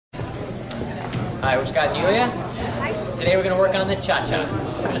Hi, we're Scott and Yulia. Today we're going to work on the cha-cha.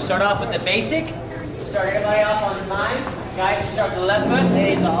 We're going to start off with the basic. Start everybody off on time. Guys, we start with the left foot.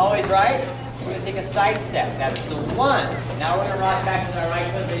 Ladies are always right. We're going to take a side step. That's the 1. Now we're going to rock back with our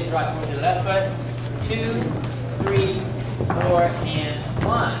right foot. Ladies rock forward to the left foot. 2, 3, 4, and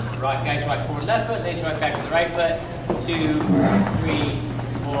 1. Rock, guys, rock forward to the left foot. Ladies rock back to the right foot. 2, 3,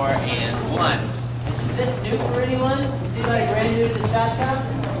 4, and 1. Is this new for anyone? Is anybody brand new to the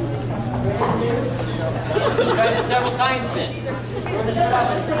cha-cha? Let's try this several times then. We're going to start off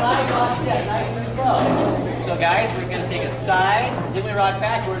with a side rock step, nice and slow. So guys, we're going to take a side, then we rock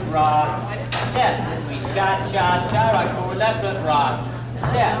backward, rock, step. Then we cha-cha-cha, rock forward, left foot, rock,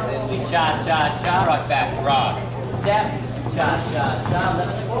 step. Then we cha-cha-cha, rock back, rock, step. Cha-cha-cha,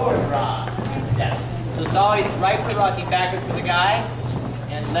 left foot forward, rock, step. So it's always right foot rocking backward for the guy,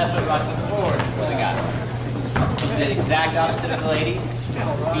 and left foot rocking forward for the guy. It's the exact opposite of the ladies.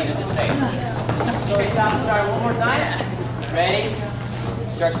 Feet are the same. So we stop and start one more time. Ready?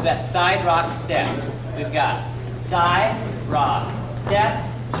 Starts with that side rock step. We've got side, rock, step,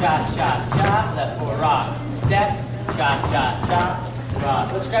 cha-cha-cha, left forward rock, step, cha-cha-cha,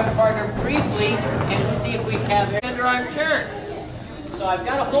 rock. Let's grab a partner briefly and see if we have an underarm turn. So I've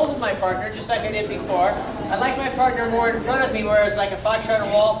got a hold of my partner just like I did before. I like my partner more in front of me, whereas like if I try to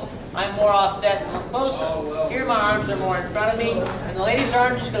waltz, I'm more offset and closer. Here my arms are more in front of me, and the lady's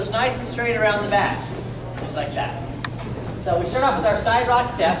arm just goes nice and straight around the back, just like that. So we start off with our side rock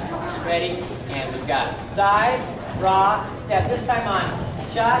step. Ready? And we've got side, rock, step. This time on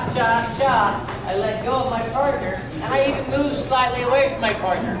cha-cha-cha, I let go of my partner, and I even move slightly away from my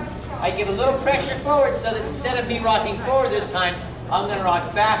partner. I give a little pressure forward so that instead of me rocking forward this time, I'm going to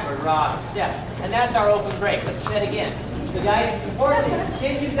rock backward, rock, step. And that's our open break. Let's do that again. So guys, it's important that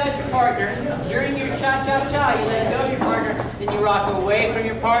if you've got your partner, during your cha-cha-cha, you let go of your partner, then you rock away from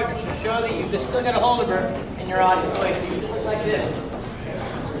your partner to show that you've still got a hold of her and you're rocking away. So you just look like this.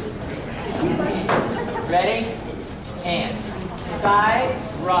 Ready? And side,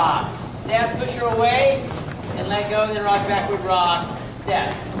 rock, step, push her away, and let go, and then rock backward, rock,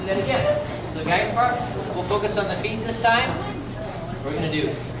 step. Do that again. So guys, we'll focus on the feet this time. We're going to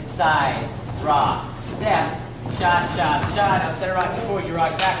do side, rock, step, cha-cha-cha. Now instead of rocking forward, you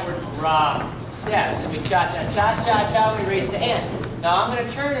rock backward, rock, step. Then we cha-cha-cha-cha-cha, we raise the hand. Now I'm going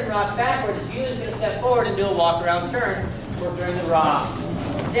to turn and rock backward as Yulia's going to step forward and do a walk-around turn. We're doing the rock,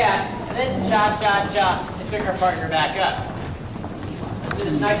 step, and then cha-cha-cha, and pick our partner back up. Let's do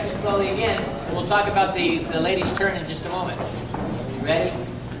this nice and slowly again, and we'll talk about the ladies' turn in just a moment. Ready?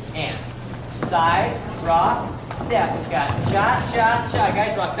 And side, rock, step. We've got cha-cha-cha.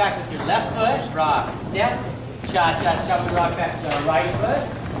 Guys, rock back with your left foot, rock, step, cha-cha-cha. We rock back with our right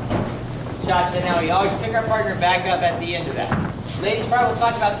foot, cha-cha. Now we always pick our partner back up at the end of that. Ladies part, we'll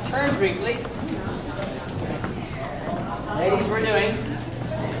talk about the turn briefly. Ladies, we're doing,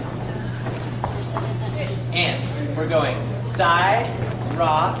 and we're going side,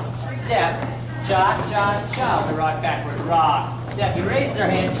 rock, step, cha-cha-cha. We rock backward, rock, step. He raises our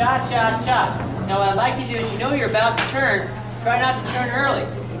hand, cha-cha-cha. Now what I'd like you to do is, you know you're about to turn, try not to turn early.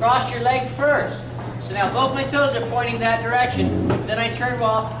 Cross your leg first. So now both my toes are pointing that direction. Then I turn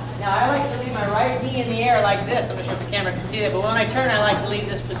well. Now I like to leave my right knee in the air like this. I'm not sure if the camera can see that, but when I turn I like to leave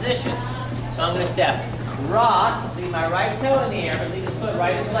this position. So I'm going to step, rock, leave my right toe in the air, leave the foot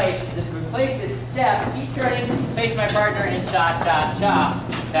right in place. Then replace it, step, keep turning, face my partner, and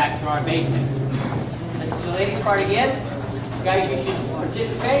cha-cha-cha. Back to our basic. Let's do the ladies part again. Guys, you should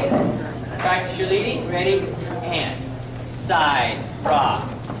participate. Practice your leading. Ready? And side, rock,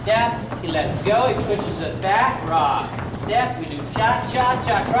 step. He lets go. He pushes us back. Rock, step. We do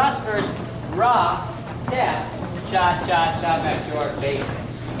cha-cha-cha. Cross first. Rock, step. Cha-cha-cha. Back to our basic.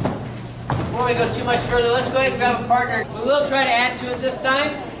 Before we go too much further, let's go ahead and grab a partner. We will try to add to it this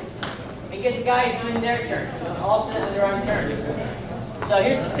time and get the guys doing their turn. So alternate underarm turn. So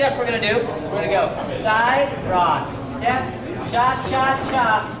here's the step we're going to do. We're going to go side, rock, step,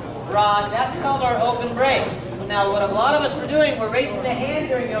 cha-cha-cha. Rock. That's called our open break. Now what a lot of us were doing, we're raising the hand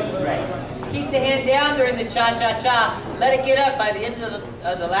during the open break. Keep the hand down during the cha-cha-cha. Let it get up by the end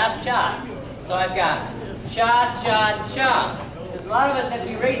of the last cha. So I've got cha-cha-cha. Because a lot of us, if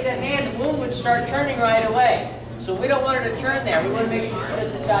we raise that hand, the wound would start turning right away. So we don't want her to turn there. We want to make sure she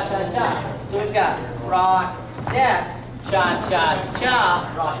does the cha-cha-cha. So we've got rock, step,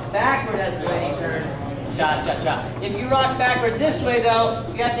 cha-cha-cha, rock backward as the lady turns. Cha-cha-cha. If you rock backward this way, though,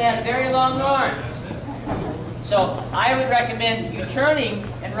 you have to have very long arms. So I would recommend you turning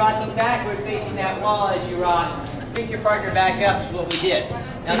and rocking backward, facing that wall as you rock. Pick your partner back up is what we did.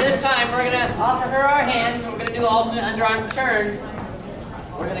 Now this time we're going to offer her our hand. We're going to do alternate underarm turns.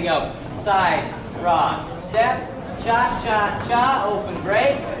 We're going to go side, rock, step, cha-cha-cha, open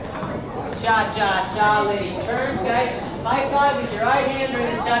break, cha-cha-cha, lady turns, guys. High five with your right hand during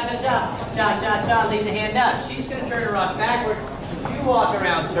the cha-cha-cha, cha-cha-cha, lead the hand up. She's going to turn and rock backward. You walk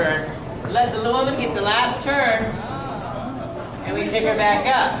around, turn. Let the woman get the last turn, and we pick her back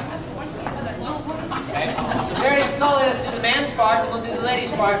up. Okay? So very slowly, let's do the man's part, then we'll do the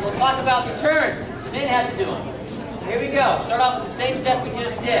ladies' part. We'll talk about the turns. The men have to do them. So here we go. Start off with the same step we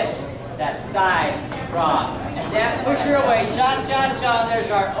just did. That side, rock, step, push her away, cha-cha-cha. There's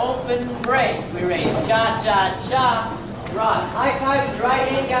our open break. We raise cha-cha-cha, rock. High five with the right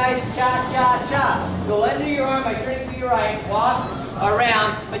hand, guys, cha-cha-cha. Go under your arm by turning to your right, walk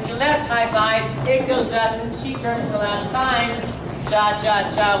around, but your left high five, it goes up, and she turns for the last time.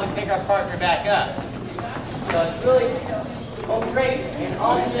 Cha-cha-cha, we pick our partner back up. So it's really open break and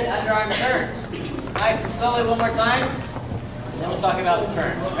alternate underarm turns. Nice and slowly one more time. Then we'll talk about the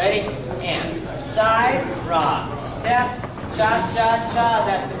turns. Ready? And side, rock, step, cha-cha-cha.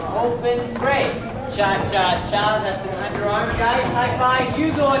 That's an open break. Cha-cha-cha. That's an underarm. Guys, high five.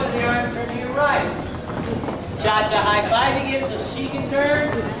 You go into the arm, turn to your right. Cha-cha high five again so she can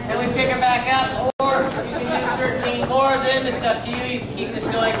turn, and we pick her back up, or you can do 13 more of them. It's up to you. You can keep this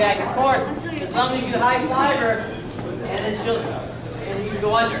going back and forth. As long as you high five her, and then and you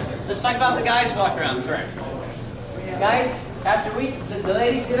go under. Let's talk about the guys walk around turn. Guys, after the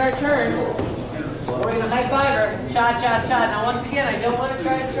ladies did our turn, we're going to high five her, cha-cha-cha. Now once again, I don't want to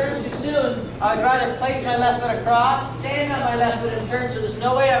try to turn too soon. I would rather place my left foot across, stand on my left foot and turn so there's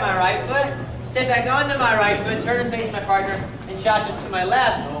no weight on my right foot. Step back onto my right foot, turn and face my partner, and cha-cha to my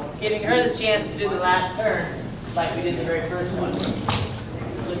left, giving her the chance to do the last turn like we did the very first one.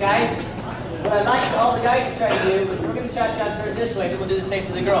 So guys, what I'd like all the guys to try to do is we're going to cha-cha turn this way, then we'll do the same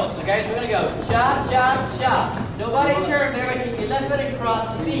for the girls. So guys, we're going to go cha-cha-cha. Nobody turn, everybody keep your left foot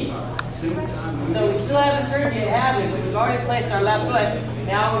across feet. So we still haven't turned yet, have we? We've already placed our left foot.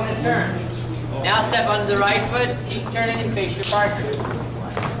 Now we're going to turn. Now step onto the right foot, keep turning and face your partner.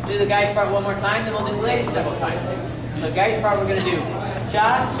 Do the guys part one more time, then we'll do the ladies several times. So guys part we're going to do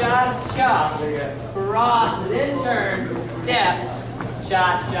cha-cha-cha, cross, then turn, step,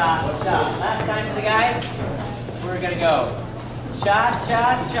 cha-cha-cha. Last time for the guys, we're going to go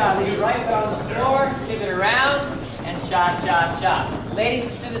cha-cha-cha. Leave your right foot on the floor, kick it around, and cha-cha-cha. Ladies,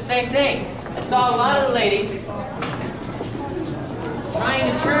 let's do the same thing. I saw a lot of the ladies trying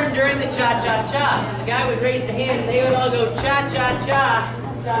to turn during the cha-cha-cha. So the guy would raise the hand and they would all go cha-cha-cha.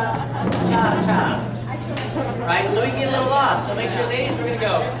 Cha-cha-cha. Right, so we can get a little lost. So make sure, ladies, we're going to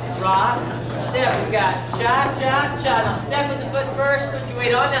go rock, step. We've got cha-cha-cha. Now step with the foot first. Put your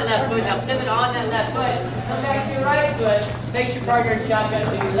weight on that left foot. Now pivot on that left foot. Come back to your right foot. Make your partner cha-cha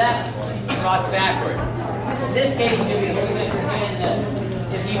to your left. Rock backward. In this case, if you hold your hand,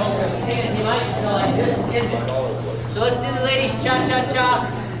 if he holds his hand, he might just go like this. So let's do the ladies cha-cha-cha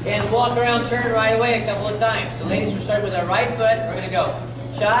and walk around, turn right away a couple of times. So ladies, we'll start with our right foot. We're going to go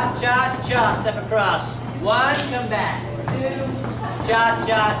cha-cha-cha, step across. 1, come back. 2,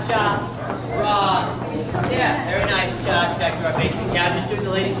 cha-cha-cha, rock, step. Very nice, cha, back to our basic count. Just doing the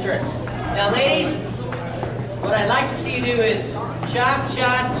ladies' turn. Now ladies, what I'd like to see you do is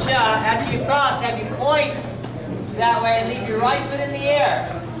cha-cha-cha. After you cross, have you point that way and leave your right foot in the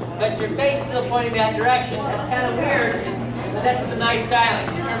air, but your face still pointing that direction. That's kind of weird, but that's some nice styling.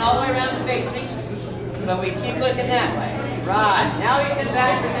 So turn all the way around the face, but we keep looking that way. Right, now you can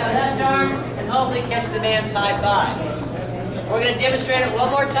back with that left arm and hopefully catch the man's high five. We're going to demonstrate it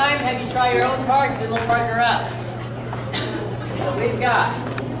one more time, have you try your own part, then we'll partner up. So we've got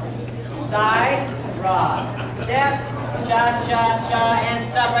side, rock, step, cha-cha-cha, and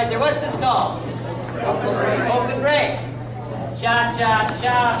stop right there. What's this called? Open break.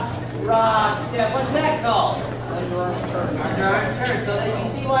 Cha-cha-cha, rock, step. What's that called? Underarm turn. Underarm turn. So that you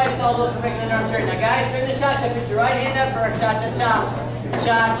see why it's called open break and underarm turn. Now guys, turn the cha-cha. Put your right hand up for our cha-cha-cha.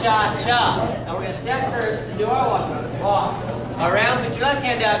 Cha-cha-cha. Now we're going to step first and do our walk. Walk. Around, put your left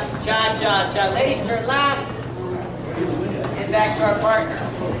hand up. Cha-cha-cha. Ladies, turn last. And back to our partner.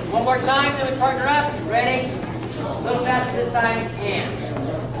 One more time, then we partner up. Ready? A little faster this time. And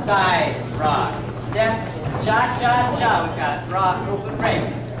side, rock, step, cha-cha-cha. We've got rock, open break.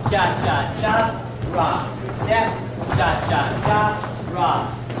 Cha-cha-cha, rock, step, cha-cha-cha,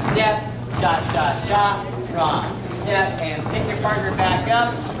 rock, step, cha-cha-cha, rock, step, and pick your partner back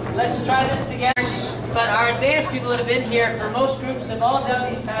up. Let's try this together. But our advanced people that have been here for most groups have all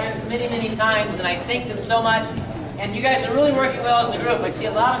done these patterns many, many times, and I thank them so much. And you guys are really working well as a group. I see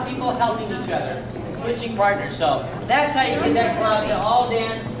a lot of people helping each other, switching partners. So that's how you get that crowd to all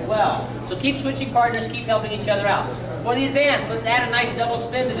dance well. So keep switching partners, keep helping each other out. For the advanced, let's add a nice double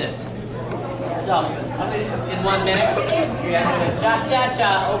spin to this. So, I'm going to, in 1 minute, we have to go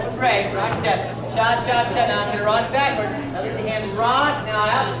cha-cha-cha, open break, rock step, cha-cha-cha. Now I'm going to rock backward. Now leave the hand rock. Now I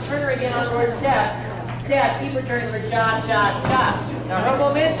have to turn her again onward step. Step, keep her turning for cha-cha-cha. Now her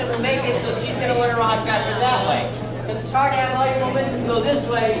momentum will make it so she's going to learn to rock backward that way. Because it's hard to have all your momentum go this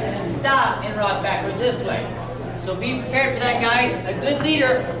way and then stop and rock backward this way. So be prepared for that, guys. A good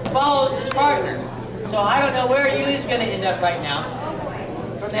leader follows his partner. So I don't know where Yulia's going to end up right now.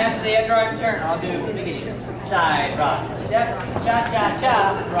 From after the underarm turn, I'll do the beginning. Side, rock, step,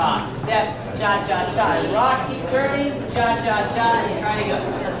 cha-cha-cha, rock, step, cha-cha-cha. Rock, keep turning, cha-cha-cha, and you're trying to go.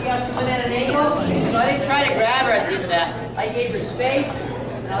 Now see how she went at an angle? So I didn't try to grab her at the end of that. I gave her space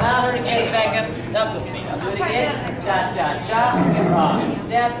and allowed her to get back up with me. I'll do it again. Cha-cha-cha, and rock,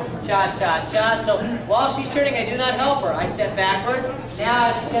 step, cha-cha-cha. So while she's turning, I do not help her. I step backward. Now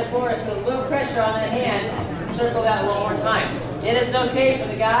as she steps forward, I put a little pressure on that hand. Circle that one more time. It is okay for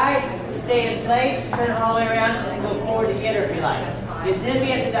the guy to stay in place, turn it all the way around, and then go forward to get her if he likes. You did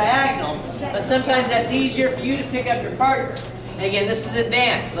be at the diagonal, but sometimes that's easier for you to pick up your partner. And again, this is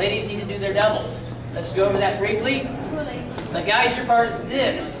advanced. Ladies need to do their doubles. Let's go over that briefly. The guys, your part is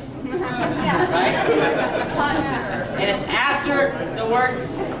this. Right? And it's after the word,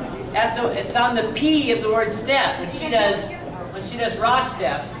 it's on the P of the word step. When she does rock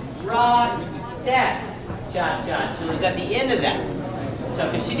step, cha-cha. So it's at the end of that. So,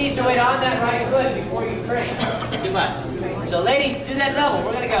 because she needs to wait on that right foot before you train. Too much. So, ladies, do that double.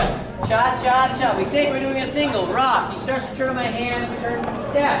 We're going to go cha-cha-cha. We think we're doing a single. Rock. He starts to turn on my hand. Turn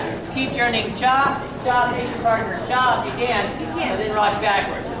step. Keep turning. Cha-cha. Take your partner. Cha if you can. And then rock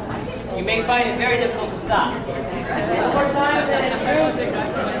backwards. You may find it very difficult to stop. One more time, then it's through.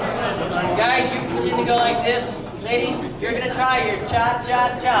 Guys, you continue to go like this. Ladies, you're going to try your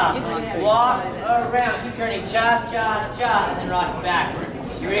cha-cha-cha. Walk around. Keep turning cha-cha-cha and then rock backward.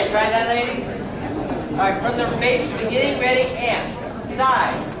 You ready to try that, ladies? All right, from the basic beginning, ready, and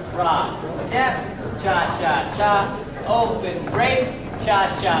side, rock, step, cha-cha-cha, open, break,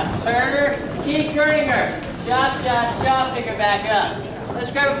 cha-cha, turn her, keep turning her, cha-cha-cha, pick her back up.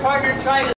 Let's grab a partner and try this.